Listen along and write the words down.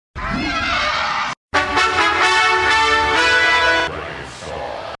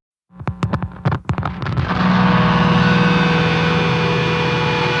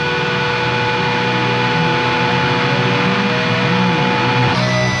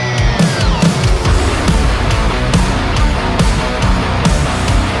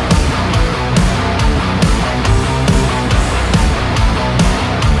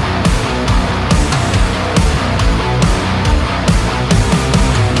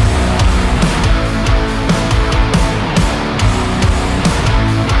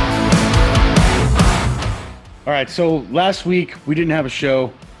right, so last week we didn't have a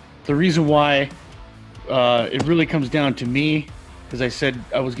show. The reason why it really comes down to me, because I said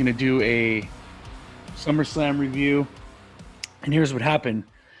I was going to do a SummerSlam review, and here's what happened.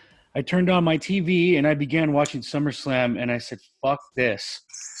 I turned on my TV and I began watching SummerSlam, and I said, fuck this.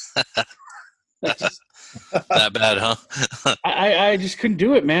 That bad, huh? I just couldn't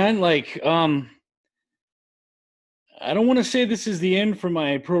do it, man. Like, I don't want to say this is the end for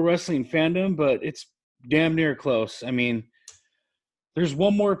my pro wrestling fandom, but it's damn near close. I mean, there's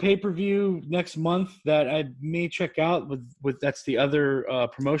one more pay-per-view next month that I may check out with that's the other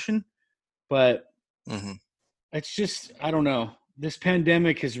promotion, but it's just, I don't know. This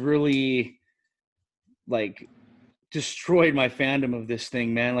pandemic has really like destroyed my fandom of this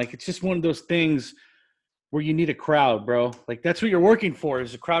thing, man. Like, it's just one of those things where you need a crowd, bro. Like, that's what you're working for,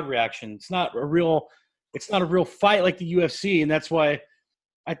 is a crowd reaction. It's not a real fight like the UFC, and that's why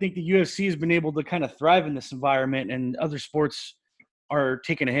I think the UFC has been able to kind of thrive in this environment, and other sports are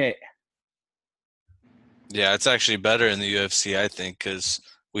taking a hit. Yeah, it's actually better in the UFC, I think, because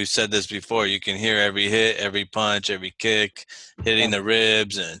we've said this before. You can hear every hit, every punch, every kick, hitting the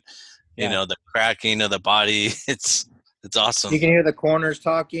ribs, and you know, the cracking of the body. It's awesome. You can hear the corners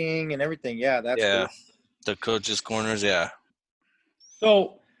talking and everything. Yeah, that's cool. The coaches' corners. Yeah.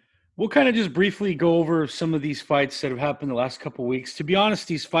 So we'll kind of just briefly go over some of these fights that have happened the last couple of weeks. To be honest,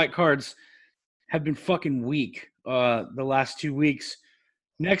 these fight cards have been fucking weak the last 2 weeks.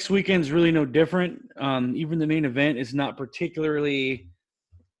 Next weekend's really no different. Even the main event is not particularly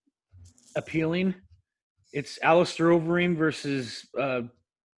appealing. It's Alistair Overeem versus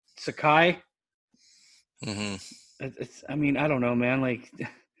Sakai. I mean, I don't know, man. Like,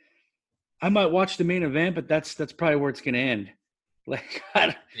 I might watch the main event, but that's probably where it's going to end. Like,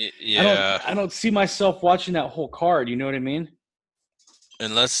 I don't see myself watching that whole card. You know what I mean?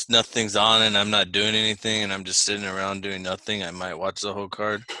 Unless nothing's on and I'm not doing anything and I'm just sitting around doing nothing, I might watch the whole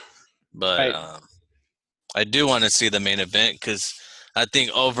card. But I do want to see the main event because I think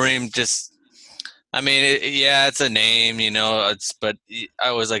Overeem just – I mean, it's a name, you know, but I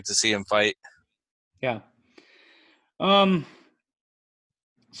always like to see him fight. Yeah.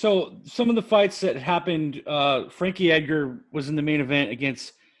 So some of the fights that happened, Frankie Edgar was in the main event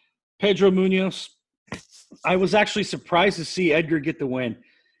against Pedro Munoz. I was actually surprised to see Edgar get the win.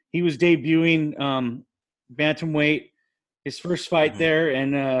 He was debuting bantamweight, his first fight there,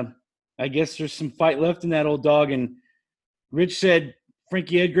 and I guess there's some fight left in that old dog. And Rich said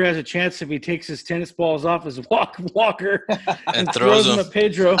Frankie Edgar has a chance if he takes his tennis balls off his walker and throws them at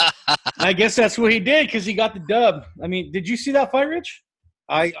Pedro. I guess that's what he did because he got the dub. I mean, did you see that fight, Rich?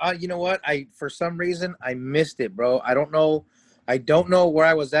 I you know what? For some reason I missed it, bro. I don't know where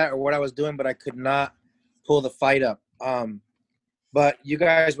I was at or what I was doing, but I could not pull the fight up. But you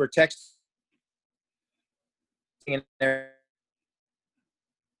guys were texting in there.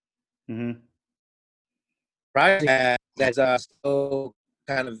 Right. That's still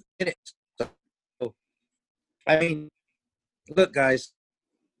kind of in it. So, I mean, look, guys,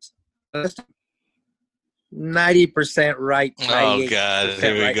 90% right. Oh God,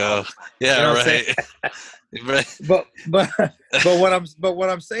 here we go. Yeah, you know right. But what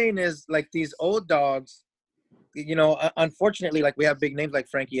I'm saying is, like, these old dogs, you know, unfortunately, like, we have big names like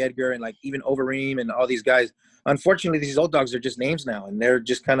Frankie Edgar and like even Overeem and all these guys. Unfortunately, these old dogs are just names now, and they're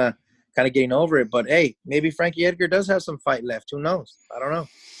just kind of getting over it. But hey, maybe Frankie Edgar does have some fight left. Who knows? I don't know.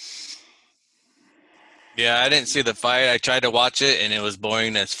 Yeah, I didn't see the fight. I tried to watch it, and it was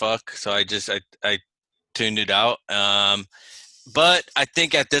boring as fuck. So I tuned it out. But I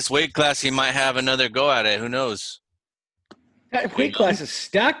think at this weight class, he might have another go at it. Who knows? That weight class is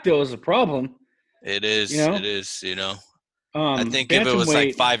stacked, though, is a problem. It is. You know? It is, you know. I think if it was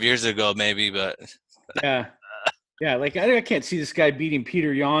like 5 years ago, maybe, but. Yeah. Yeah, like, I can't see this guy beating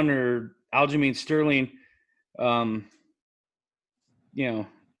Peter Yan or Aljamain Sterling. You know,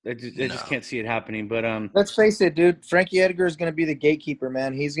 I just can't see it happening. But let's face it, dude. Frankie Edgar is going to be the gatekeeper,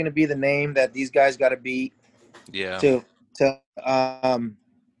 man. He's going to be the name that these guys got to beat. Yeah. To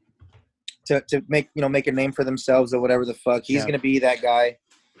make a name for themselves or whatever the fuck. He's going to be that guy.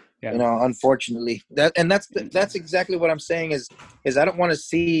 Yeah. You know, unfortunately, that's exactly what I'm saying is I don't want to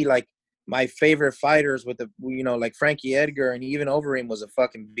see like my favorite fighters with like Frankie Edgar and even Overeem was a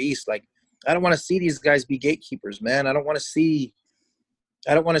fucking beast. Like, I don't want to see these guys be gatekeepers, man. I don't want to see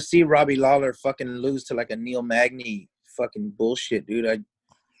Robbie Lawler fucking lose to like a Neil Magny fucking bullshit, dude.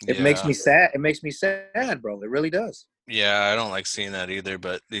 It makes me sad. It makes me sad, bro. It really does. Yeah, I don't like seeing that either.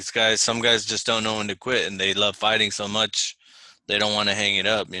 But some guys just don't know when to quit, and they love fighting so much, they don't want to hang it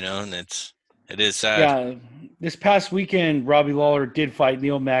up, you know. And it is sad. Yeah, this past weekend, Robbie Lawler did fight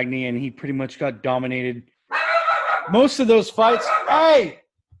Neil Magny, and he pretty much got dominated most of those fights. Hey,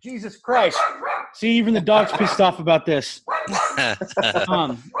 Jesus Christ! See, even the dog's pissed off about this.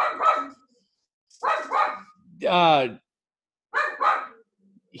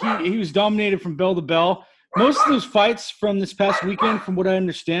 He was dominated from bell to bell. Most of those fights from this past weekend, from what I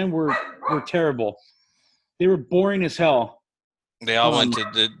understand, were terrible. They were boring as hell. They all went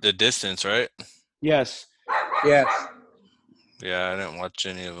to the distance, right? Yes. Yeah, I didn't watch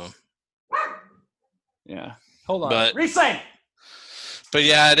any of them. Yeah. Hold on. Resign! But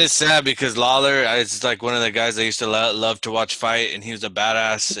yeah, it is sad because Lawler is like one of the guys I used to love to watch fight, and he was a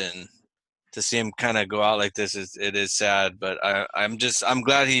badass, and to see him kind of go out like this it is sad. But I'm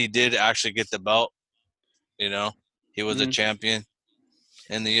glad he did actually get the belt. You know, he was a champion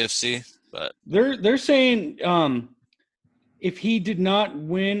in the UFC. But they're saying if he did not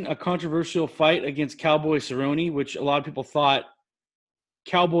win a controversial fight against Cowboy Cerrone, which a lot of people thought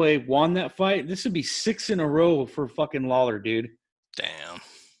Cowboy won that fight, this would be 6 in a row for fucking Lawler, dude. Damn.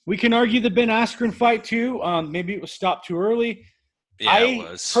 We can argue the Ben Askren fight too. Maybe it was stopped too early. Yeah, it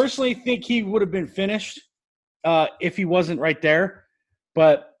was. Personally think he would have been finished if he wasn't right there,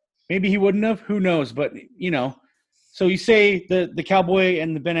 but maybe he wouldn't have. Who knows? But so you say the Cowboy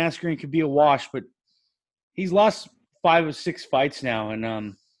and the Ben Askren could be a wash, but he's lost 5 or 6 fights now,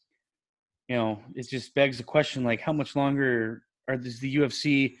 and it just begs the question: like, how much longer is the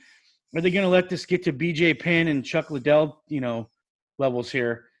UFC? Are they going to let this get to BJ Penn and Chuck Liddell, levels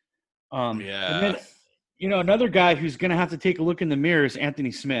here? Yeah. And then, another guy who's going to have to take a look in the mirror is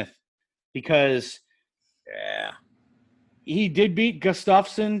Anthony Smith, because he did beat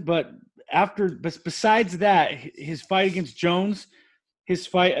Gustafsson, but besides that, his fight against Jones, his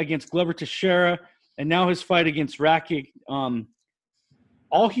fight against Glover Teixeira, and now his fight against Rakic,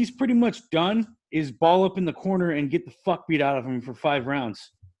 all he's pretty much done is ball up in the corner and get the fuck beat out of him for 5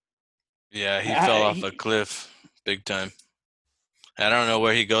 rounds. Yeah, he fell off a cliff big time. I don't know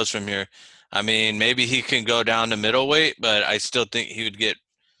where he goes from here. I mean, maybe he can go down to middleweight, but I still think he would get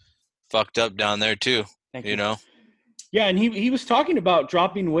fucked up down there too. You know? Yeah, and he was talking about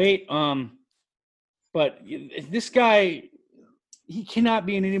dropping weight. But this guy, he cannot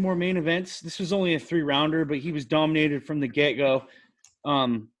be in any more main events. This was only a 3-rounder, but he was dominated from the get-go.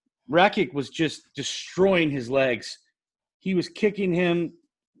 Rakic was just destroying his legs. He was kicking him,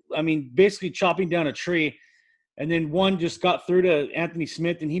 basically chopping down a tree. And then one just got through to Anthony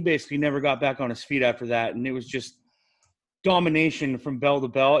Smith, and he basically never got back on his feet after that. And it was just domination from bell to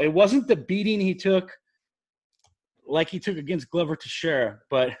bell. It wasn't the beating he took like he took against Glover Teixeira,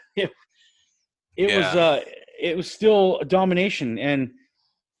 but it was still a domination. And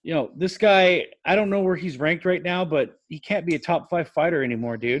this guy, I don't know where he's ranked right now, but he can't be a top 5 fighter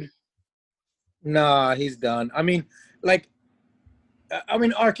anymore, dude. Nah, he's done.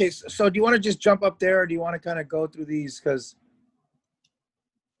 RK, so do you want to just jump up there, or do you want to kind of go through these? Because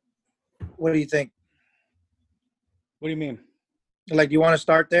what do you think? What do you mean? Like, do you want to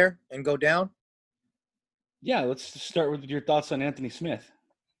start there and go down? Yeah, let's start with your thoughts on Anthony Smith.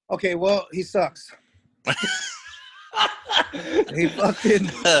 Okay, well, he sucks. He fucking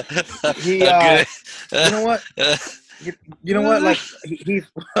you know what? You know what? Like he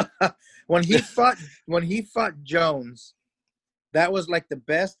when he fought Jones, that was like the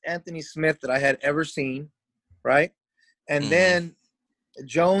best Anthony Smith that I had ever seen, right? And then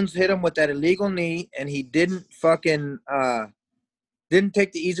Jones hit him with that illegal knee, and he didn't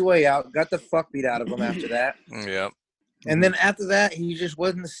take the easy way out. Got the fuck beat out of him after that. Yep. And then after that, he just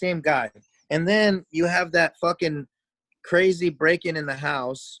wasn't the same guy. And then you have that fucking crazy break-in in the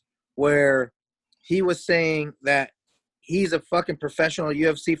house where he was saying that he's a fucking professional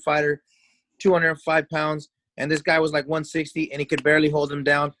UFC fighter, 205 pounds, and this guy was like 160, and he could barely hold him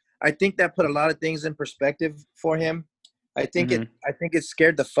down. I think that put a lot of things in perspective for him. I think it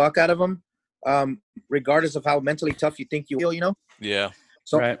scared the fuck out of him, regardless of how mentally tough you think you feel, Yeah.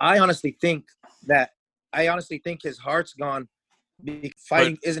 So right. I honestly think his heart's gone.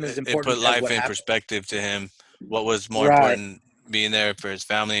 Fighting isn't as important. It put life in perspective to him. What was more important, being there for his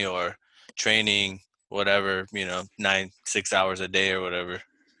family or training, whatever, 6 hours a day or whatever.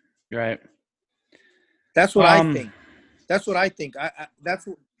 Right. That's what I think. That's what I think.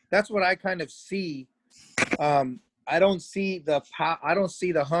 That's what I kind of see. I don't see the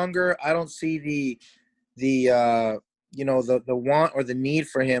hunger. I don't see the want or the need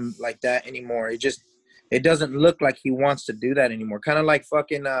for him like that anymore. It doesn't look like he wants to do that anymore. Kind of like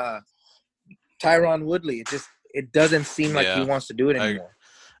fucking Tyron Woodley. It doesn't seem like he wants to do it anymore.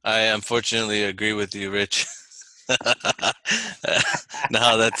 I unfortunately agree with you, Rich.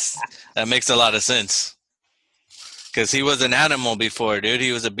 No, that makes a lot of sense. Because he was an animal before, dude.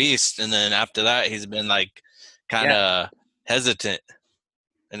 He was a beast, and then after that, he's been like kind of hesitant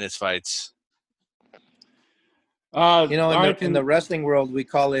in his fights. In the wrestling world, we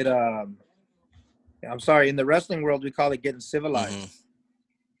call it. In the wrestling world, we call it getting civilized.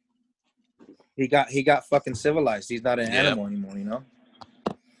 Mm-hmm. He got fucking civilized. He's not an animal anymore, you know.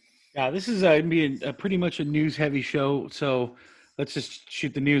 Yeah, this is gonna be a pretty much a news heavy show, so let's just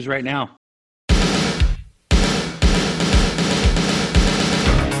shoot the news right now.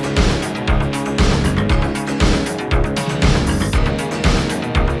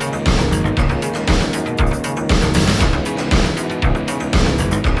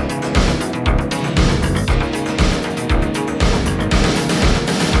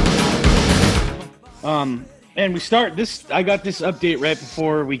 And we start this. I got this update right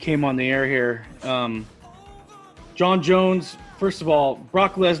before we came on the air here. John Jones, first of all,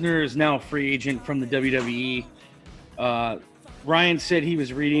 Brock Lesnar is now a free agent from the WWE. Ryan said he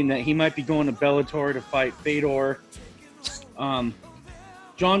was reading that he might be going to Bellator to fight Fedor. John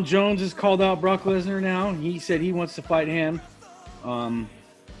Jones has called out Brock Lesnar now. He said he wants to fight him.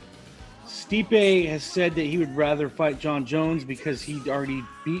 Stipe has said that he would rather fight John Jones because he already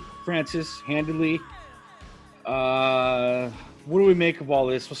beat Francis handily. What do we make of all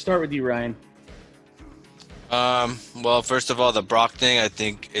this? We'll start with you, Ryan. Well, first of all, the Brock thing, I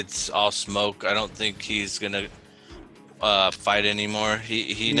think it's all smoke. I don't think he's gonna fight anymore.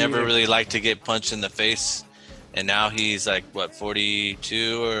 He never really liked to get punched in the face, and now he's like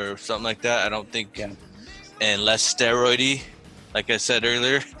 42 or something like that. I don't think, and less steroidy, like I said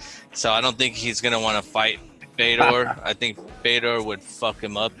earlier. So I don't think he's gonna want to fight Fedor. I think Fedor would fuck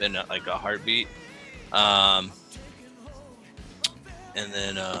him up in like a heartbeat. And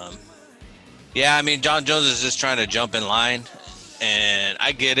then, I mean, John Jones is just trying to jump in line, and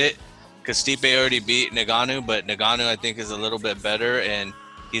I get it, because Stipe already beat Ngannou, but Ngannou, I think, is a little bit better, and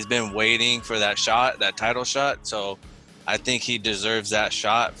he's been waiting for that shot, that title shot, so I think he deserves that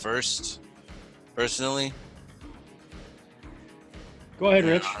shot first, personally. Go ahead,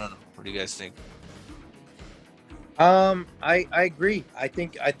 Rich. I don't know. What do you guys think? I agree. I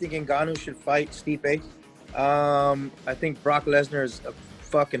think Ngannou should fight Stipe. I think Brock Lesnar is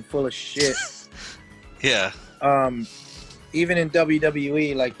fucking full of shit. Yeah. Even in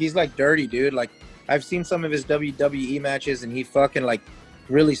WWE, like, he's like dirty, dude. Like, I've seen some of his WWE matches, and he fucking like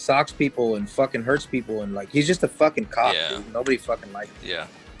really socks people and fucking hurts people, and like he's just a fucking cop. Yeah. Dude. Nobody fucking likes him. Yeah.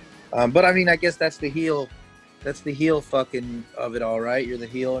 But I mean, I guess that's the heel. That's the heel fucking of it all, right? You're the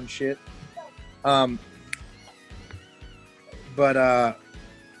heel and shit. But I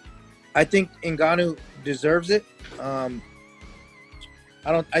think Ngannou deserves it. I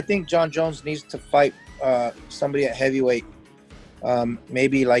think John Jones needs to fight somebody at heavyweight.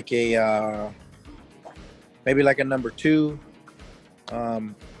 Maybe like a number 2.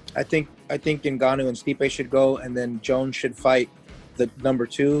 I think Ngannou and Stipe should go, and then Jones should fight the number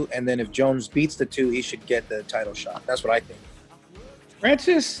 2, and then if Jones beats the 2, he should get the title shot. That's what I think.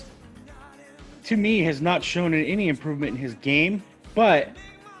 Francis, to me, has not shown any improvement in his game, but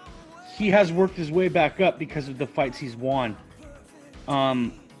he has worked his way back up because of the fights he's won.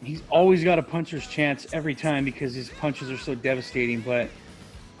 He's always got a puncher's chance every time because his punches are so devastating, but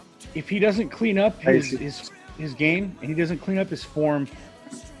if he doesn't clean up his game and he doesn't clean up his form,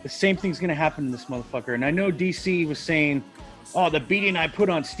 the same thing's going to happen to this motherfucker. And I know DC was saying, oh, the beating I put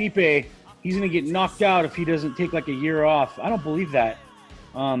on Stipe, he's going to get knocked out if he doesn't take like a year off. I don't believe that.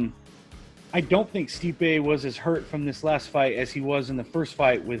 I don't think Stipe was as hurt from this last fight as he was in the first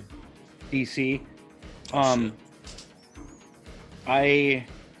fight with DC. I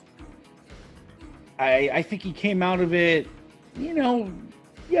think he came out of it,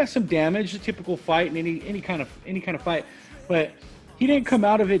 some damage, a typical fight in any kind of fight, but he didn't come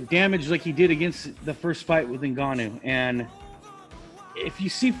out of it damaged like he did against the first fight with Ngannou. And if you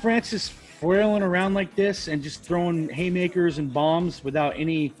see Francis flailing around like this and just throwing haymakers and bombs without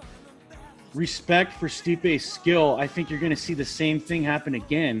any respect for Stipe's skill, I think you're going to see the same thing happen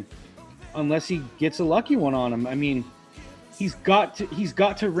again, unless he gets a lucky one on him. I mean, he's got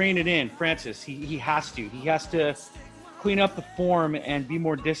to rein it in, Francis. He has to. He has to clean up the form and be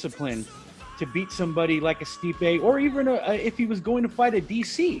more disciplined to beat somebody like a Stipe, or even if he was going to fight a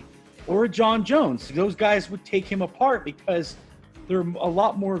DC or a John Jones. Those guys would take him apart because they're a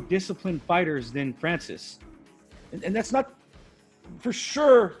lot more disciplined fighters than Francis. And that's not for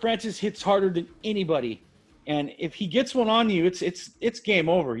sure. Francis hits harder than anybody, and if he gets one on you, it's game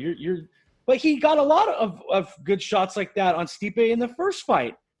over. But he got a lot of good shots like that on Stipe in the first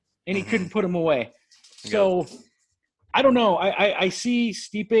fight, and he couldn't put him away. So I don't know. I see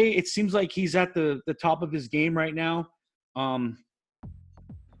Stipe. It seems like he's at the top of his game right now.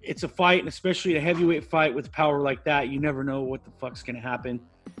 it's a fight, and especially a heavyweight fight with power like that, you never know what the fuck's going to happen.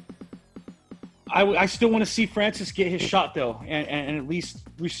 I still want to see Francis get his shot, though, and at least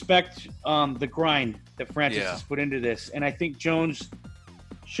respect the grind that Francis has put into this. And I think Jones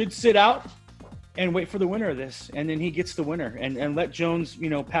should sit out and wait for the winner of this, and then he gets the winner. And let Jones,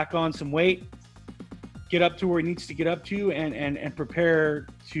 pack on some weight, get up to where he needs to get up to, and prepare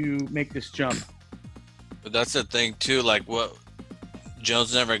to make this jump. But that's the thing, too. Like, what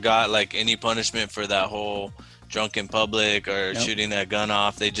Jones never got, like, any punishment for that whole drunk in public or shooting that gun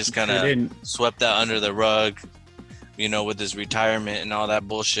off. They just kind of swept that under the rug, with his retirement and all that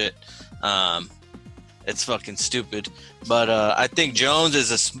bullshit. It's fucking stupid. But I think Jones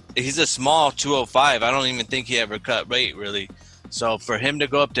he's a small 205. I don't even think he ever cut weight, really. So for him to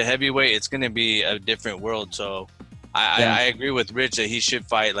go up to heavyweight, it's going to be a different world. So I agree with Rich that he should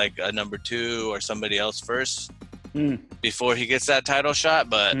fight like a number 2 or somebody else first before he gets that title shot.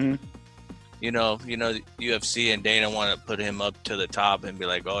 But UFC and Dana want to put him up to the top and be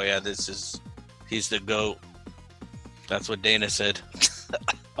like, oh yeah, he's the GOAT. That's what Dana said.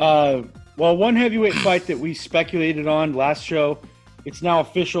 Well, one heavyweight fight that we speculated on last show, it's now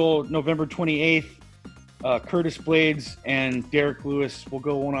official, November 28th. Curtis Blades and Derek Lewis will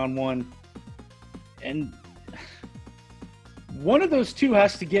go one-on-one. And one of those two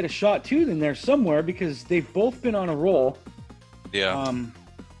has to get a shot too in there somewhere, because they've both been on a roll. Yeah.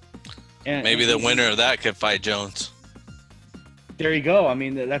 And maybe the winner of that could fight Jones. There you go. I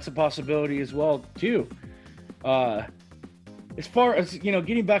mean, that's a possibility as well, too. As far as,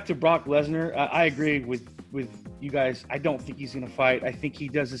 getting back to Brock Lesnar, I agree with you guys. I don't think he's going to fight. I think he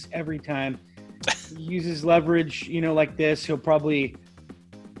does this every time. He uses leverage, like this. He'll probably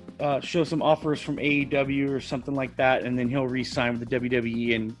show some offers from AEW or something like that, and then he'll re-sign with the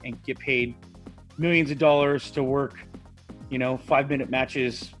WWE and get paid millions of dollars to work, 5-minute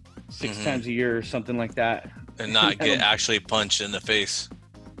matches 6 times a year or something like that. And not get actually punched in the face.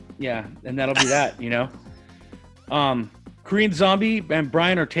 Yeah, and that'll be that, Korean Zombie and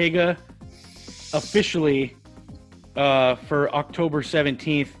Brian Ortega officially for October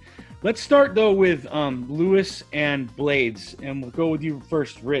 17th. Let's start, though, with Lewis and Blades, and we'll go with you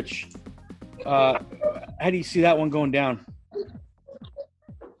first, Rich. How do you see that one going down?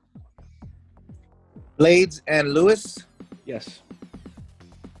 Blades and Lewis? Yes.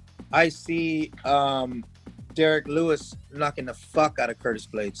 I see Derek Lewis knocking the fuck out of Curtis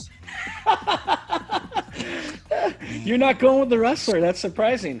Blades. You're not going with the wrestler. That's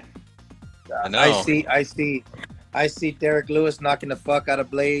surprising. I know. I see Derek Lewis knocking the fuck out of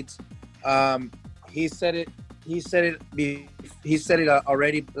Blades. He said it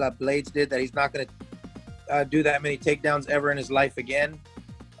already. Blades did that. He's not going to do that many takedowns ever in his life again.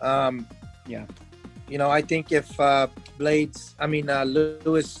 Yeah. I think if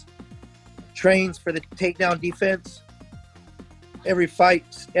Lewis trains for the takedown defense, every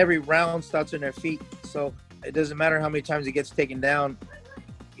fight, every round starts on their feet. So it doesn't matter how many times he gets taken down.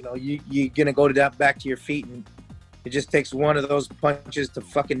 You're gonna go to that back to your feet, and it just takes one of those punches to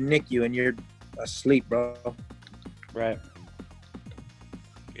fucking nick you, and you're asleep, bro. Right.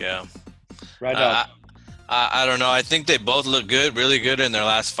 Yeah. Right on. I don't know. I think they both look good, really good in their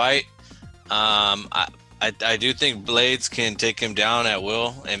last fight. I do think Blades can take him down at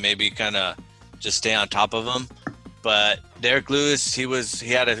will and maybe kind of just stay on top of him. But Derek Lewis,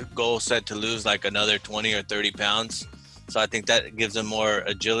 he had a goal set to lose like another 20 or 30 pounds. So I think that gives him more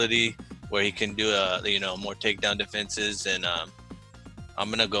agility where he can do more takedown defenses. And I'm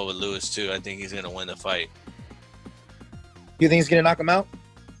going to go with Lewis too. I think he's going to win the fight. You think he's going to knock him out?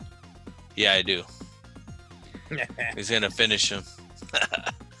 Yeah, I do. He's going to finish him.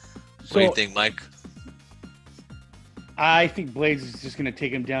 What do you think, Mike? I think Blades is just going to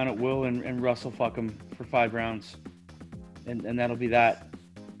take him down at will and wrestle fuck him for 5 rounds. And that'll be that.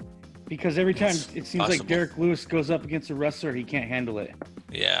 Because every time it seems like Derek Lewis goes up against a wrestler, he can't handle it.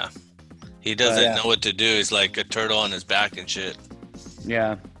 Yeah. He doesn't know what to do. He's like a turtle on his back and shit.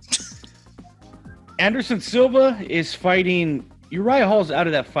 Yeah. Anderson Silva is fighting... Uriah Hall's out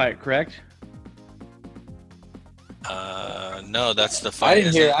of that fight, correct? No, that's the fight.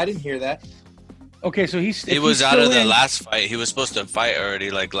 I didn't hear that. Okay, so he was out of the last fight. He was supposed to fight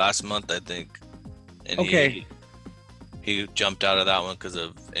already, like last month, I think. And he jumped out of that one because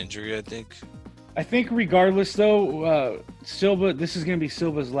of injury, I think. I think regardless, though, Silva, this is going to be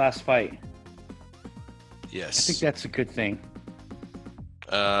Silva's last fight. Yes. I think that's a good thing.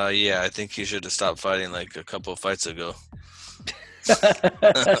 Yeah, I think he should have stopped fighting like a couple of fights ago.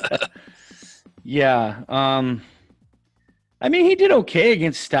 Yeah. I mean, he did okay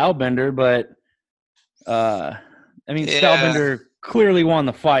against Stylebender, but Stylebender clearly won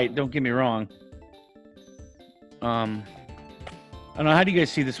the fight. Don't get me wrong. I don't know. How do you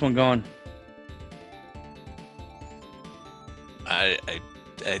guys see this one going? I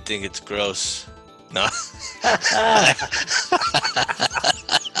think it's gross. No.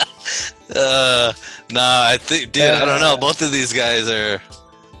 No, I think, dude, I don't know. Both of these guys are.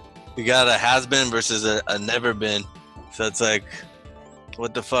 You got a has been versus a never been. So it's like,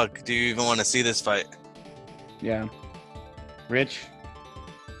 what the fuck? Do you even want to see this fight? Yeah. Rich,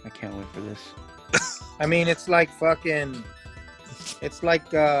 I can't wait for this. I mean, it's like fucking. It's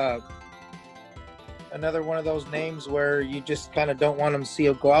like another one of those names where you just kind of don't want them to see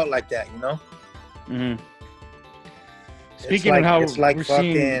it go out like that, you know? Mm-hmm. Speaking of how it's like we're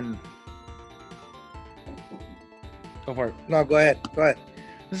fucking. seeing... Go for it. No, go ahead. Let's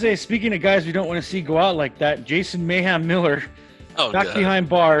say, speaking of guys we don't want to see go out like that, Jason Mayhem Miller back God. behind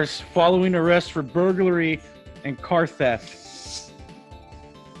bars following arrest for burglary and car theft.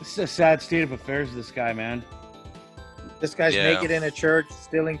 This is a sad state of affairs of this guy, man. This guy's naked in a church,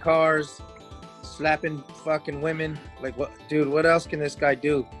 stealing cars, slapping fucking women. Like, what, dude? What else can this guy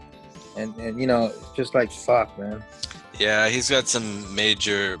do? And you know, just like fuck, man. Yeah, he's got some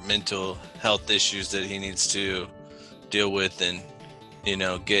major mental health issues that he needs to deal with, and you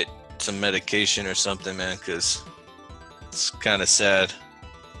know, get some medication or something, man. Because it's kind of sad.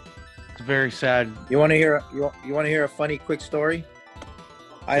 It's very sad. You want to hear? You want to hear a funny, quick story?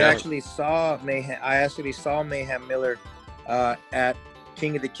 I actually saw Mayhem Miller at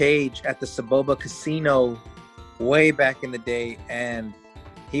King of the Cage at the Saboba Casino way back in the day, and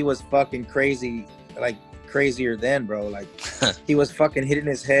he was fucking crazy, like crazier then, bro. Like he was fucking hitting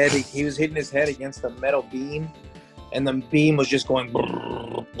his head. He was hitting his head against a metal beam, and the beam was just going,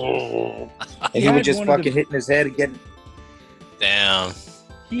 and he was just fucking hitting his head again. Damn.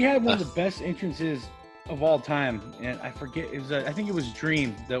 He had one of the best entrances of all time, and I forget, it was I think it was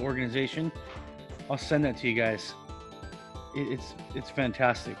Dream, the organization. I'll send that to you guys. It's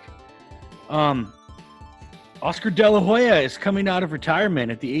fantastic. Oscar De La Hoya is coming out of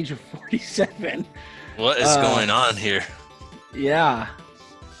retirement at the age of 47. What is going on here? Yeah.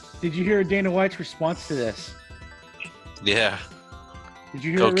 Did you hear Dana White's response to this? Yeah. Did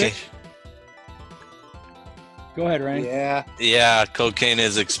you hear it, Rich? Go ahead, Ryan. Yeah, cocaine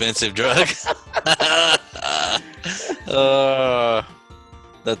is an expensive drug.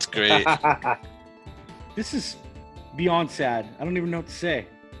 That's great. This is beyond sad. I don't even know what to say.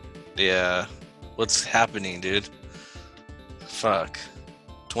 Yeah. What's happening, dude? Fuck.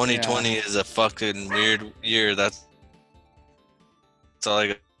 2020 is a fucking weird year. That's all I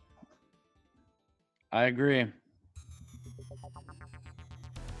got. I agree.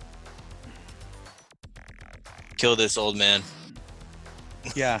 Kill this old man.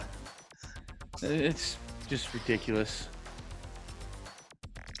 Yeah. It's just ridiculous.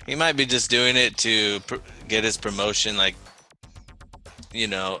 He might be just doing it to get his promotion, like, you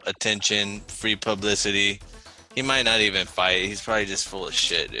know, attention, free publicity. He might not even fight. He's probably just full of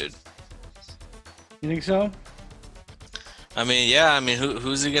shit, dude. You think so? I mean, yeah. I mean,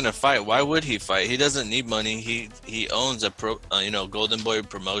 who's he gonna fight? Why would he fight? He doesn't need money. He owns a Golden Boy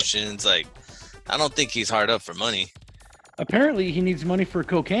Promotions. Like, I don't think he's hard up for money. Apparently, he needs money for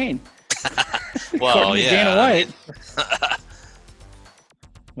cocaine. Well, yeah. Dana White.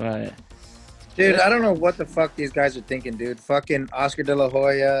 Right. Dude, I don't know what the fuck these guys are thinking, dude. Fucking Oscar De La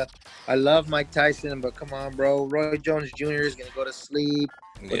Hoya. I love Mike Tyson, but come on, bro. Roy Jones Jr. is gonna go to sleep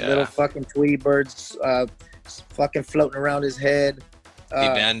with little fucking Tweety birds fucking floating around his head.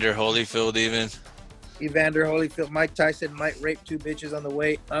 Evander Holyfield, even. Evander Holyfield. Mike Tyson might rape 2 bitches on the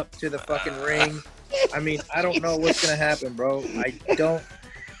way up to the fucking ring. I mean, I don't know what's gonna happen, bro. I don't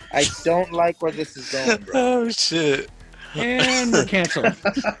like where this is going, bro. Oh shit. And we're canceled.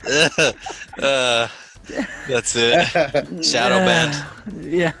 That's it. Shadow band.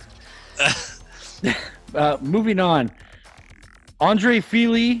 Yeah. Moving on. Andre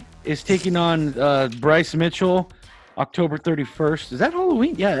Fili is taking on Bryce Mitchell October 31st. Is that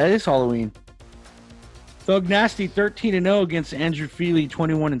Halloween? Yeah, that is Halloween. Thug Nasty 13-0 against Andrew Fili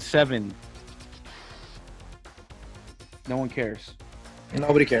 21-7. No one cares.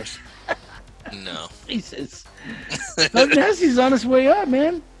 Nobody cares. No. Jesus. Thug Nasty's on his way up,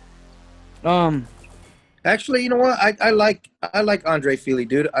 man. Actually, you know what? I like Andre Fili,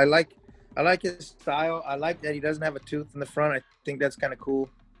 dude. I like his style. I like that he doesn't have a tooth in the front. I think that's kind of cool.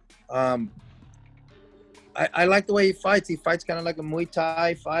 I like the way he fights. He fights kind of like a Muay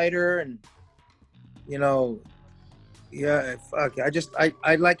Thai fighter, and you know, yeah, fuck.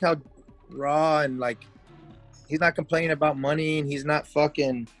 I like how raw and like he's not complaining about money, and he's not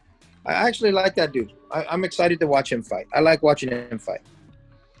fucking I actually like that dude. I'm excited to watch him fight. I like watching him fight.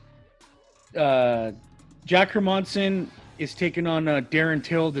 Jack Hermanson is taking on Darren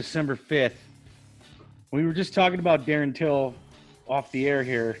Till December 5th. We were just talking about Darren Till off the air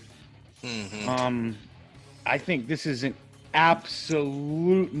here. Mm-hmm. I think this is an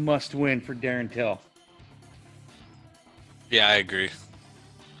absolute must-win for Darren Till. Yeah, I agree.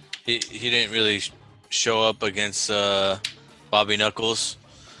 He didn't really show up against Bobby Knuckles.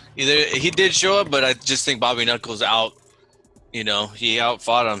 Either he did show up, but I just think Bobby Knuckles he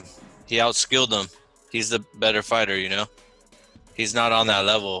outfought him. He outskilled him. He's the better fighter, He's not on that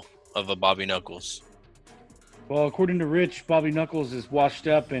level of a Bobby Knuckles. Well, according to Rich, Bobby Knuckles is washed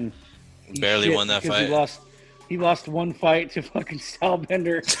up and barely won that fight. He lost one fight to fucking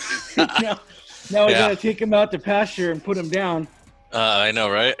Stylebender. now we gotta take him out to pasture and put him down. I know,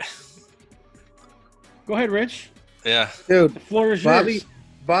 right? Go ahead, Rich. Yeah, dude. The floor is yours.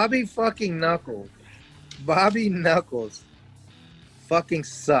 Bobby fucking Knuckles. Bobby Knuckles fucking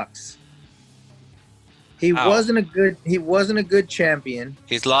sucks. He wasn't a good champion.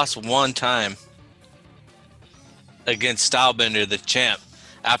 He's lost one time against Stylebender, the champ.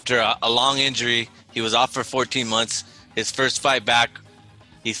 After a long injury, he was off for 14 months. His first fight back,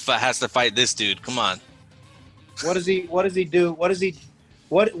 he has to fight this dude. Come on. What does he do? What does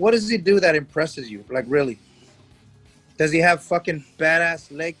he do that impresses you? Like, really? Does he have fucking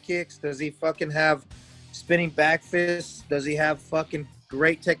badass leg kicks? Does he fucking have spinning back fists? Does he have fucking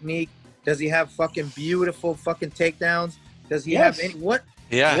great technique? Does he have fucking beautiful fucking takedowns? Does he have any what?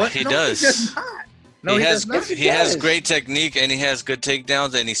 Yeah, what? He no, does. He does not. No, he does not. He has great technique and he has good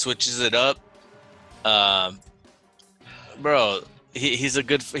takedowns and he switches it up. Bro, he's a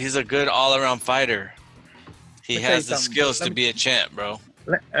good all-around fighter. He has the skills to be a champ, bro.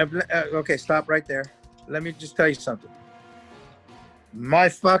 Okay, stop right there. Let me just tell you something. My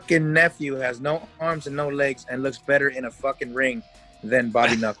fucking nephew has no arms and no legs and looks better in a fucking ring than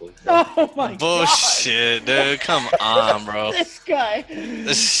Bobby Knuckles. Oh my Bullshit, God. Dude. Come on, bro. This guy.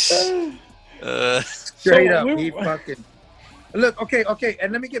 Straight up, he fucking... Look, okay,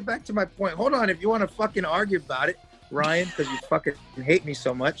 and let me get back to my point. Hold on, if you want to fucking argue about it, Ryan, because you fucking hate me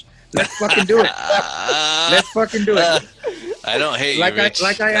so much, let's fucking do it. Let's fucking do it. I don't hate you, Rich.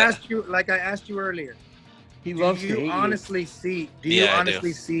 Like I asked you earlier. He loves to hate you.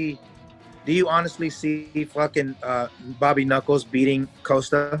 Do you honestly see fucking Bobby Knuckles beating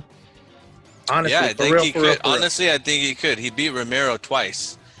Costa? Honestly, yeah, I think he could. For real. Honestly, I think he could. He beat Romero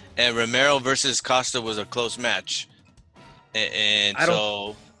twice, and Romero versus Costa was a close match. And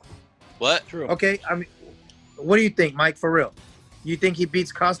so, what? True. Okay, I mean, what do you think, Mike? For real, you think he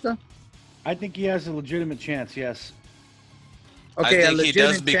beats Costa? I think he has a legitimate chance. Yes. Okay, I think he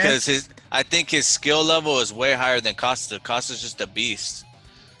does because I think his skill level is way higher than Costa. Costa's just a beast.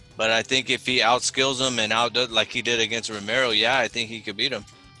 But I think if he outskills him and outdoes like he did against Romero, yeah, I think he could beat him.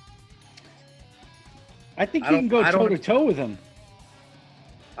 I think he can go toe-to-toe with him.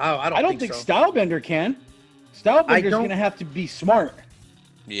 Oh, I don't think so. Stylebender can. Stylebender's going to have to be smart.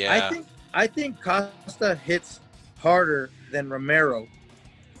 Yeah. I think Costa hits harder than Romero.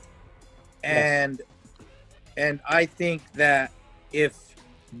 And I think that if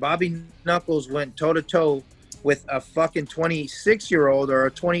Bobby Knuckles went toe-to-toe with a fucking 26-year-old or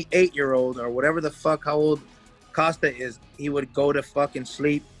a 28-year-old or whatever the fuck how old Costa is, he would go to fucking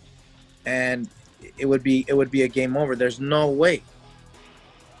sleep and it would be a game over. There's no way.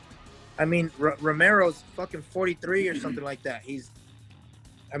 I mean, Romero's fucking 43 or something like that.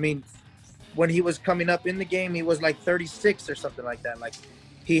 When he was coming up in the game, he was like 36 or something like that. Like,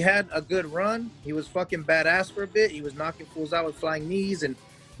 he had a good run. He was fucking badass for a bit. He was knocking fools out with flying knees and,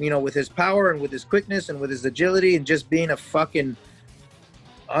 with his power and with his quickness and with his agility and just being a fucking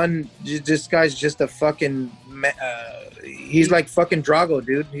this guy's just a fucking he's like fucking Drago,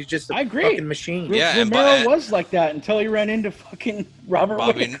 dude. He's just a fucking machine. Yeah, Romero was like that until he ran into fucking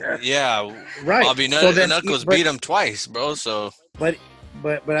Whittaker. Yeah, right. Bobby Knuckles beat him twice, bro. So, but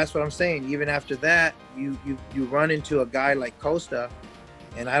that's what I'm saying. Even after that, you run into a guy like Costa,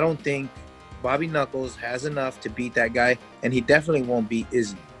 and I don't think Bobby Knuckles has enough to beat that guy, and he definitely won't beat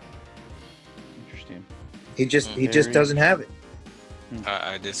Izzy. Interesting. He just doesn't have it.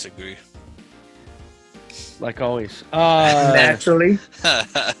 I disagree. Like always. Naturally.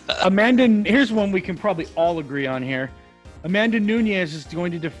 Amanda, here's one we can probably all agree on here. Amanda Nunes is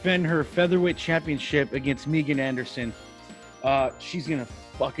going to defend her featherweight championship against Megan Anderson. She's going to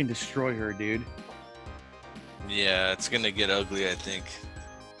fucking destroy her, dude. Yeah, it's going to get ugly, I think.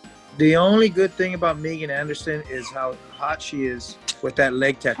 The only good thing about Megan Anderson is how hot she is with that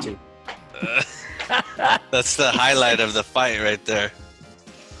leg tattoo. That's the highlight of the fight right there.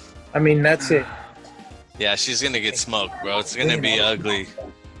 I mean, that's it. Yeah, she's gonna get smoked, bro. It's gonna be ugly.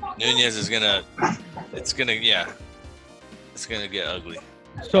 Nunez is gonna. It's gonna get ugly.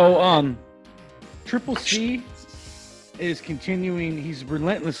 So Triple C is continuing. He's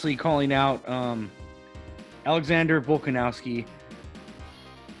relentlessly calling out Alexander Volkanovski.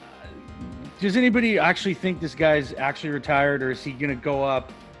 Does anybody actually think this guy's actually retired, or is he gonna go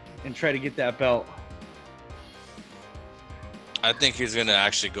up and try to get that belt? I think he's gonna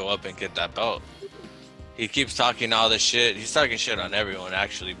actually go up and get that belt. He keeps talking all this shit. He's talking shit on everyone,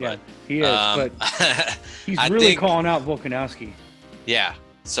 actually. But he is. But he's really calling out Volkanovski. Yeah.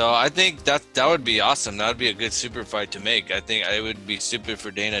 So I think that would be awesome. That would be a good super fight to make. I think it would be stupid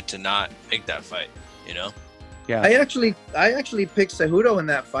for Dana to not make that fight. You know? Yeah. I actually picked Cejudo in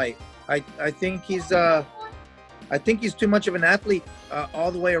that fight. I think he's too much of an athlete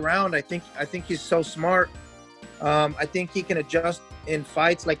all the way around. I think he's so smart. I think he can adjust in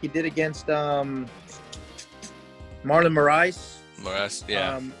fights like he did against Marlon Moraes.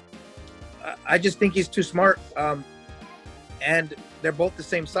 Yeah. I just think he's too smart. And they're both the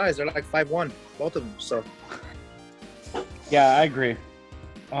same size. They're like 5'1", both of them. So. Yeah, I agree.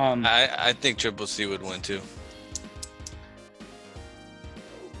 I think Triple C would win too.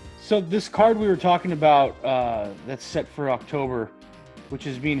 So this card we were talking about that's set for October, which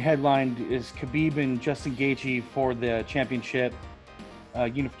is being headlined, is Khabib and Justin Gaethje for the championship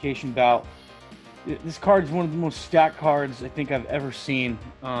unification bout. This card is one of the most stacked cards I think I've ever seen.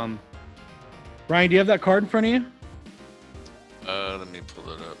 Ryan, do you have that card in front of you? Let me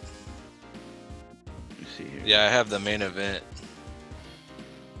pull it up. Let me see here. Yeah, I have the main event.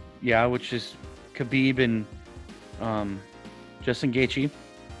 Yeah, which is Khabib and Justin Gaethje.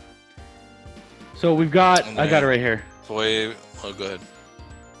 So we've got, I got it right here. Go ahead.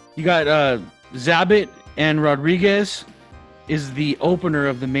 You got Zabit and Rodriguez is the opener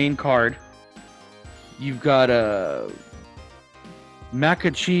of the main card. You've got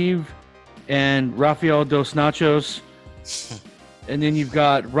Makachev and Rafael Dos Nachos. And then you've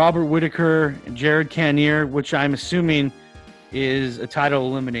got Robert Whittaker and Jared Cannonier, which I'm assuming is a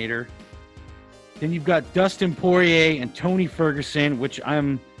title eliminator. Then you've got Dustin Poirier and Tony Ferguson, which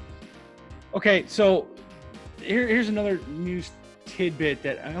I'm... Okay, so here's another news tidbit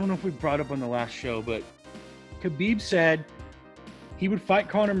that I don't know if we brought up on the last show, but Khabib said he would fight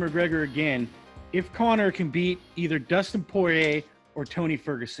Conor McGregor again if Conor can beat either Dustin Poirier or Tony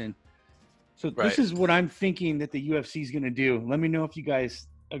Ferguson. So This is what I'm thinking that the UFC is going to do. Let me know if you guys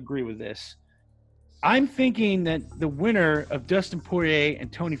agree with this. I'm thinking that the winner of Dustin Poirier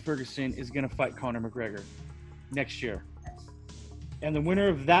and Tony Ferguson is going to fight Conor McGregor next year. And the winner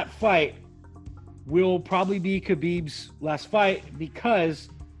of that fight will probably be Khabib's last fight, because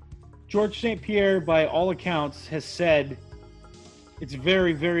George St. Pierre, by all accounts, has said it's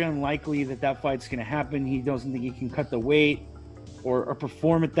very, very unlikely that fight's going to happen. He doesn't think he can cut the weight or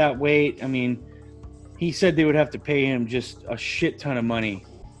perform at that weight. I mean, he said they would have to pay him just a shit ton of money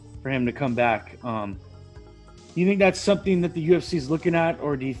for him to come back. Do you think that's something that the UFC is looking at,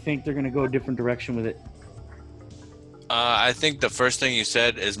 or do you think they're going to go a different direction with it? I think the first thing you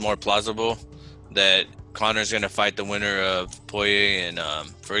said is more plausible, that Conor's going to fight the winner of Poirier and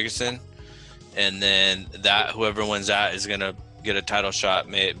Ferguson, and then that whoever wins that is going to get a title shot.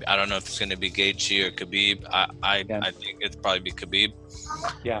 I don't know if it's going to be Gaethje or Khabib. I think it'd probably be Khabib.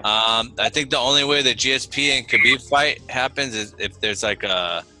 Yeah. I think the only way the GSP and Khabib fight happens is if there's like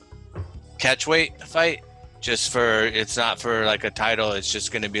a catchweight fight. It's not for like a title. It's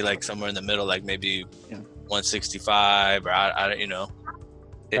just going to be like somewhere in the middle, like maybe 165 or I you know.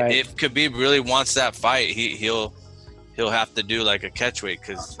 Right. If Khabib really wants that fight, he'll have to do like a catchweight,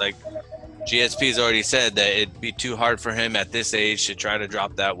 because like GSP's already said that it'd be too hard for him at this age to try to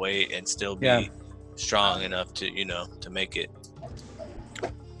drop that weight and still be strong enough to to make it.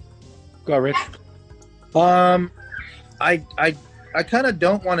 Go, Rich. I kind of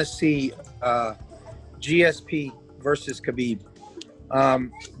don't want to see GSP versus Khabib,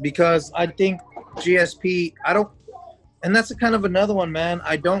 because I think GSP, and that's kind of another one, man.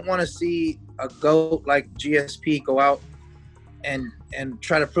 I don't want to see a GOAT like GSP go out and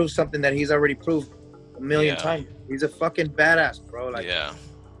try to prove something that he's already proved a million times. He's a fucking badass, bro. Like, I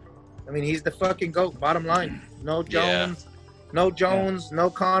mean, he's the fucking GOAT, bottom line. No Jones, no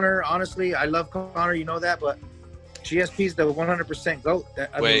Conor. Honestly, I love Conor, you know that, but GSP's the 100% GOAT.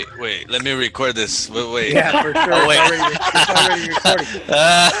 Wait, let me record this. Wait. Yeah, for sure. It's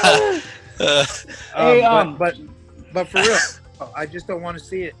already recording. But for real, I just don't want to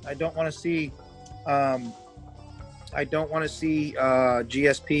see it. I don't want to see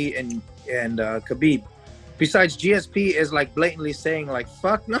GSP and Khabib. Besides, GSP is like blatantly saying like,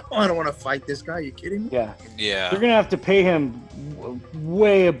 "Fuck no, I don't want to fight this guy." You kidding me? Yeah. Yeah. They're gonna have to pay him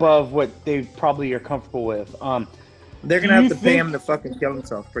way above what they probably are comfortable with. They're gonna have to pay him to fucking kill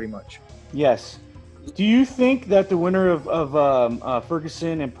himself, pretty much. Yes. Do you think that the winner of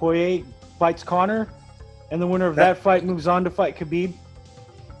Ferguson and Poirier fights Conor, and the winner of that fight moves on to fight Khabib?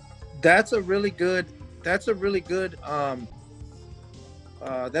 That's a really good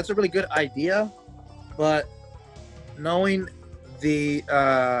idea, but knowing the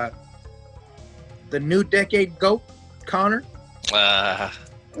new decade GOAT Conor,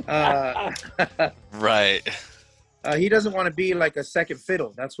 right. He doesn't want to be like a second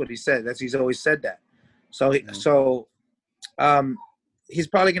fiddle. That's what he said. He's always said that. So he's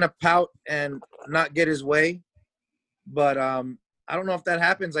probably gonna pout and not get his way, but I don't know if that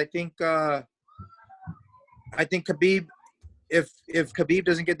happens. I think Khabib, if Khabib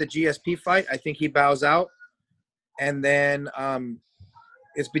doesn't get the GSP fight, I think he bows out, and then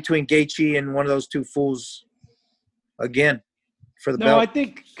it's between Gaethje and one of those two fools again for the belt. No, I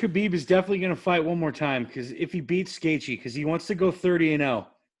think Khabib is definitely going to fight one more time, because if he beats Gaethje, because he wants to go 30-0.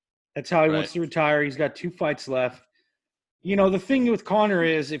 That's how he wants to retire. He's got 2 fights left. You know, the thing with Conor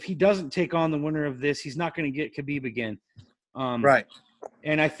is if he doesn't take on the winner of this, he's not going to get Khabib again. Right.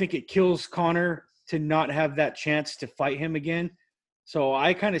 And I think it kills Conor to not have that chance to fight him again. So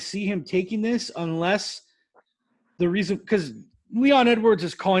I kind of see him taking this, unless the reason, because Leon Edwards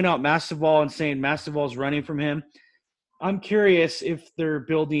is calling out Masvidal and saying Masvidal's running from him. I'm curious if they're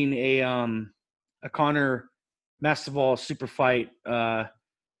building a Conor Masvidal super fight.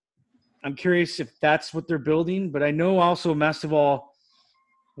 I'm curious if that's what they're building, but I know also Masvidal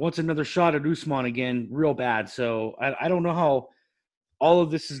wants another shot at Usman again real bad. So I don't know how all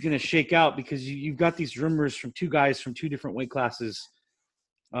of this is going to shake out, because you've got these rumors from 2 guys from 2 different weight classes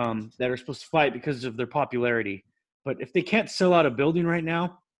that are supposed to fight because of their popularity. But if they can't sell out a building right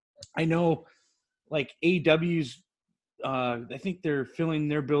now, I know like AEW's, I think they're filling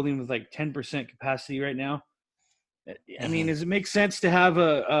their building with like 10% capacity right now. I mean, does it make sense to have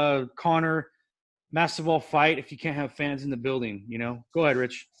a Conor Masvidal fight if you can't have fans in the building? You know, go ahead,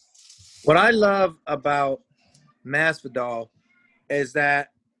 Rich. What I love about Masvidal is that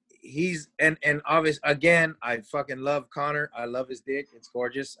he's and obvious again. I fucking love Conor. I love his dick. It's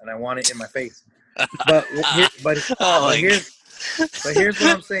gorgeous, and I want it in my face. But here's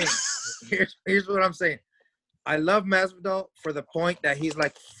what I'm saying. Here's what I'm saying. I love Masvidal for the point that he's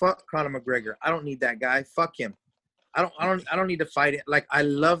like, fuck Conor McGregor. I don't need that guy. Fuck him. I don't need to fight it. Like, I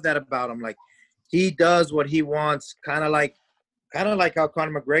love that about him. Like, he does what he wants. Kind of like how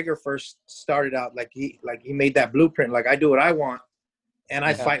Conor McGregor first started out. Like he made that blueprint. Like, I do what I want, and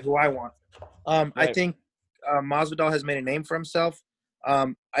I fight who I want. Right. I think Masvidal has made a name for himself.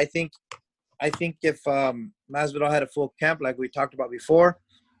 I think if Masvidal had a full camp like we talked about before,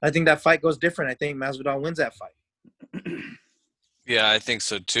 I think that fight goes different. I think Masvidal wins that fight. Yeah, I think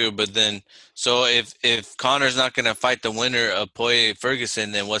so too. But then, so if Conor's not going to fight the winner of Poirier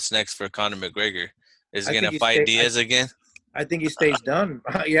Ferguson, then what's next for Conor McGregor? Is he going to fight Diaz again? I think he stays done.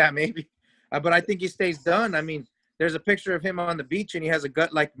 Yeah, maybe. But I think he stays done. I mean, there's a picture of him on the beach, and he has a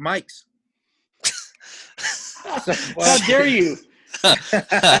gut like Mike's. So, how dare you?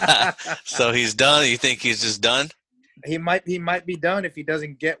 So he's done? You think he's just done? He might be done if he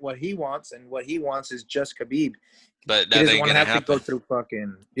doesn't get what he wants, and what he wants is just Khabib. But that ain't gonna happen. To go through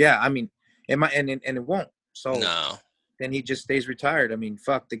fucking I mean, it might, and it won't. So no. Then he just stays retired. I mean,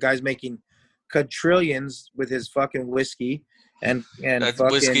 fuck, the guy's making quadrillions with his fucking whiskey, and that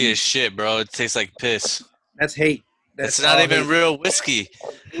fucking, whiskey is shit, bro. It tastes like piss. That's hate. It's not even real whiskey.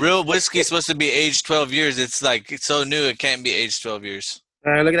 Real whiskey is supposed to be aged 12 years. It's like it's so new it can't be aged 12 years.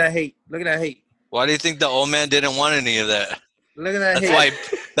 All right, look at that hate. Look at that hate. Why do you think the old man didn't want any of that? Look at that hate.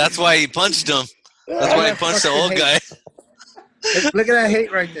 That's why he punched him. That's why he punched the old guy. Look at that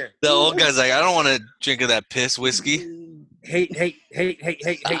hate right there. The old guy's like, I don't want to drink of that piss whiskey. Hate.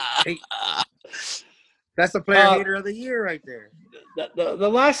 That's the player hater of the year right there. The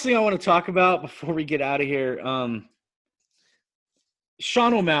last thing I want to talk about before we get out of here,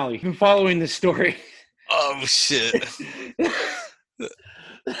 Sean O'Malley. Been following this story. Oh shit.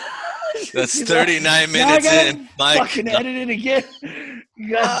 That's 39 minutes in. Mike. Fucking edit it again.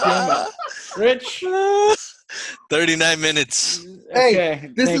 God damn it. Rich. 39 minutes. Hey,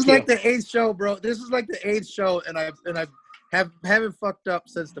 okay, this is like the 8th show, bro. This is like the 8th show, and I haven't fucked up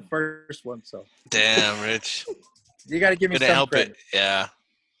since the first one. So damn, Rich. You got to give me Couldn't some help credit. It. Yeah,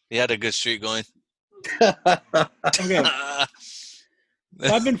 he had a good streak going. Okay.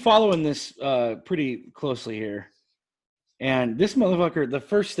 I've been following this pretty closely here, And this motherfucker, the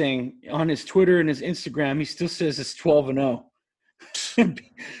first thing on his Twitter and his Instagram, he still says it's 12-0.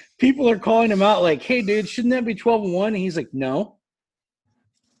 People are calling him out like, hey, dude, shouldn't that be 12-1? And he's like, no.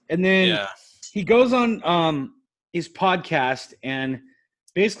 And then he goes on his podcast and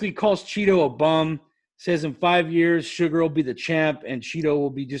basically calls Cheeto a bum, says in 5 years, Sugar will be the champ and Cheeto will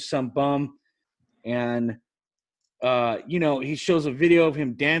be just some bum. And, he shows a video of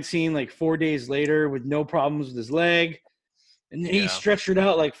him dancing like 4 days later with no problems with his leg. And then he stretched it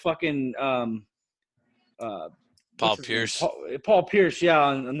out like fucking Paul Pierce. Paul Pierce,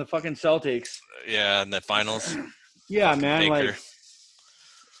 on the fucking Celtics. Yeah, in the finals. Yeah, man. Whittaker.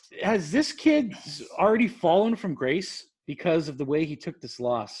 Like, has this kid already fallen from grace because of the way he took this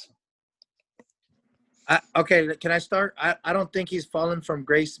loss? Okay, can I start? I don't think he's fallen from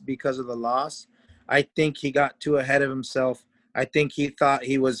grace because of the loss. I think he got too ahead of himself. I think he thought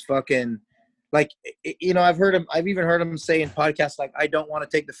he was fucking like, I've even heard him say in podcasts, like, I don't want to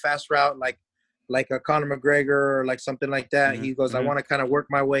take the fast route, like a Conor McGregor or like something like that. Mm-hmm. He goes, I want to kind of work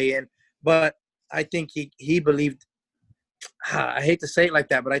my way in. But I think he believed, I hate to say it like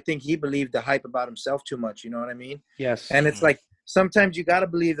that, but I think he believed the hype about himself too much. You know what I mean? Yes. And it's like, sometimes you got to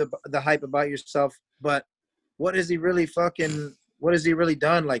believe the hype about yourself, but what has he really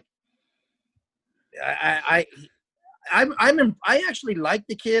done? Like, I actually like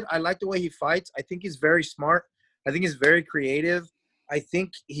the kid. I like the way he fights. I think he's very smart. I think he's very creative. I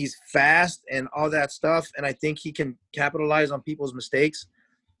think he's fast and all that stuff. And I think he can capitalize on people's mistakes.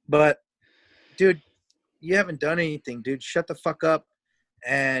 But, dude, you haven't done anything, dude. Shut the fuck up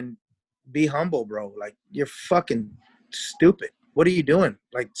and be humble, bro. Like, you're fucking stupid. What are you doing?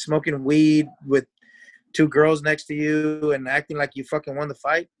 Like, smoking weed with 2 girls next to you and acting like you fucking won the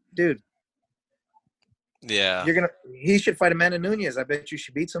fight? Dude. Yeah. He should fight Amanda Nunes. I bet you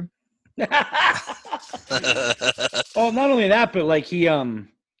she beats him. Oh, not only that, but like he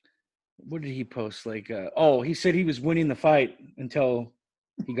what did he post? Like he said he was winning the fight until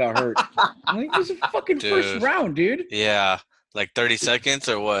he got hurt. Like, it was a fucking first round, dude. Yeah. Like 30 seconds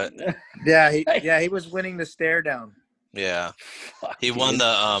or what? Yeah, he was winning the stare down. Yeah. He won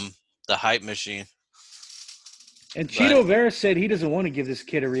the hype machine. And Cheeto Vera said he doesn't want to give this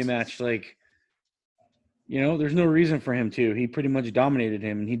kid a rematch. Like, there's no reason for him to. He pretty much dominated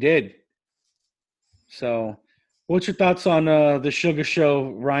him, and he did. So, what's your thoughts on the Suga Show,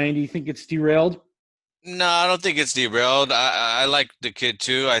 Ryan? Do you think it's derailed? No, I don't think it's derailed. I like the kid,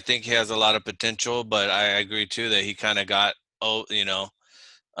 too. I think he has a lot of potential, but I agree, too, that he kind of got, he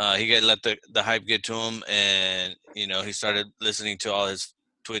let the hype get to him, and, he started listening to all his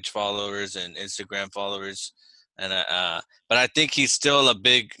Twitch followers and Instagram followers. And but I think he's still a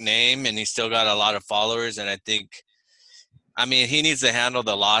big name, and he's still got a lot of followers. And I think, he needs to handle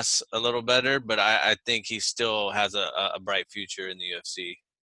the loss a little better. But I think he still has a bright future in the UFC.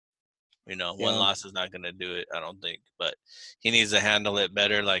 One loss is not going to do it, I don't think. But he needs to handle it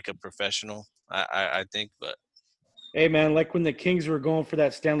better, like a professional. I think. But hey, man, like when the Kings were going for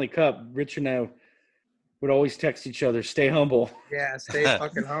that Stanley Cup, Rich and I would always text each other, stay humble. Yeah, stay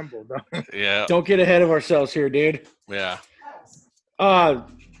fucking humble. Yeah. Don't get ahead of ourselves here, dude. Yeah.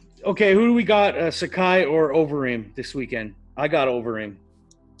 Okay, who do we got, Sakai or Overeem this weekend? I got Overeem.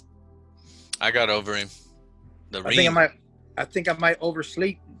 I got Overeem. I think I might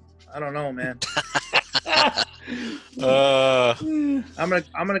oversleep. I don't know, man. I'm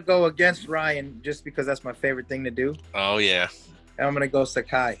gonna go against Ryan just because that's my favorite thing to do. Oh yeah. And I'm gonna go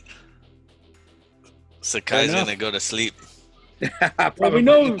Sakai. Sakai's gonna go to sleep. Well, we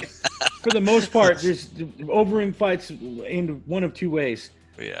know for the most part, there's Overeem fights in one of 2 ways.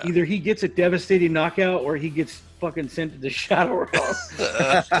 Yeah. Either he gets a devastating knockout, or he gets fucking sent to the shadow realm.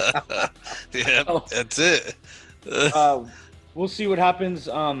 Yeah, that's it. We'll see what happens.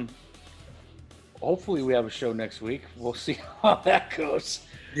 Hopefully, we have a show next week. We'll see how that goes.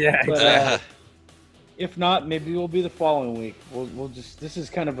 Yeah. But, if not, maybe we'll be the following week. We'll just. This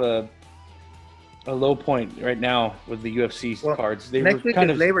is kind of a low point right now with the UFC cards. Next week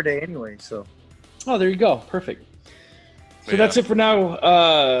is Labor Day anyway, so. Oh, there you go. Perfect. So that's it for now.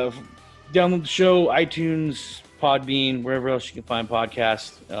 Download the show, iTunes, Podbean, wherever else you can find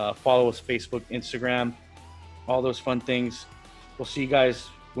podcasts. Follow us, Facebook, Instagram, all those fun things. We'll see you guys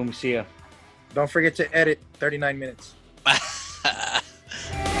when we see you. Don't forget to edit 39 minutes.